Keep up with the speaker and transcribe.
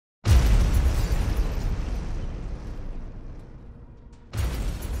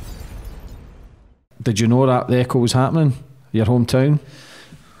Did you know that the Echo was happening? Your hometown?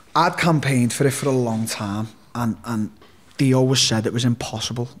 I'd campaigned for it for a long time, and they always said it was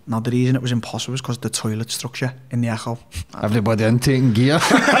impossible. Now, the reason it was impossible was because of the toilet structure in the Echo. Everybody in taking gear.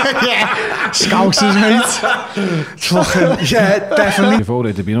 Yeah, Scousers, mate. Fucking, yeah, definitely. You've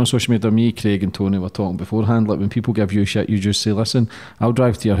already been on social media. Me, Craig and Tony were talking beforehand. Like, when people give you shit, you just say, listen, I'll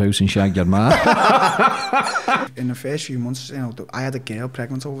drive to your house and shag your ma. In the first few months, you know, I had a girl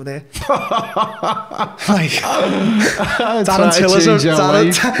pregnant over there. Like,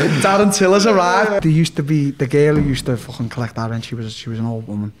 Darren Tillers arrived. There used to be the girl who used to fucking collect our rent. She was an old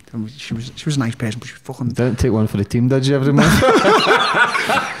woman. She was a nice person, but she fucking didn't take one for the team, did you, every month?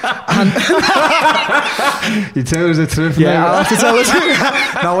 And you tell us the truth. Yeah, I have to tell us.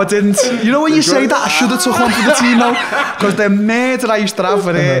 No, I didn't. You know when you say that, I should have took one for the team now, because the murder I used to have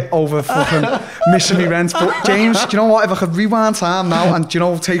for it over fucking missing me rent. But James, do you know what? If I could rewind time now and, you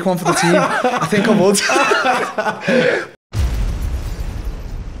know, take one for the team, I think I would.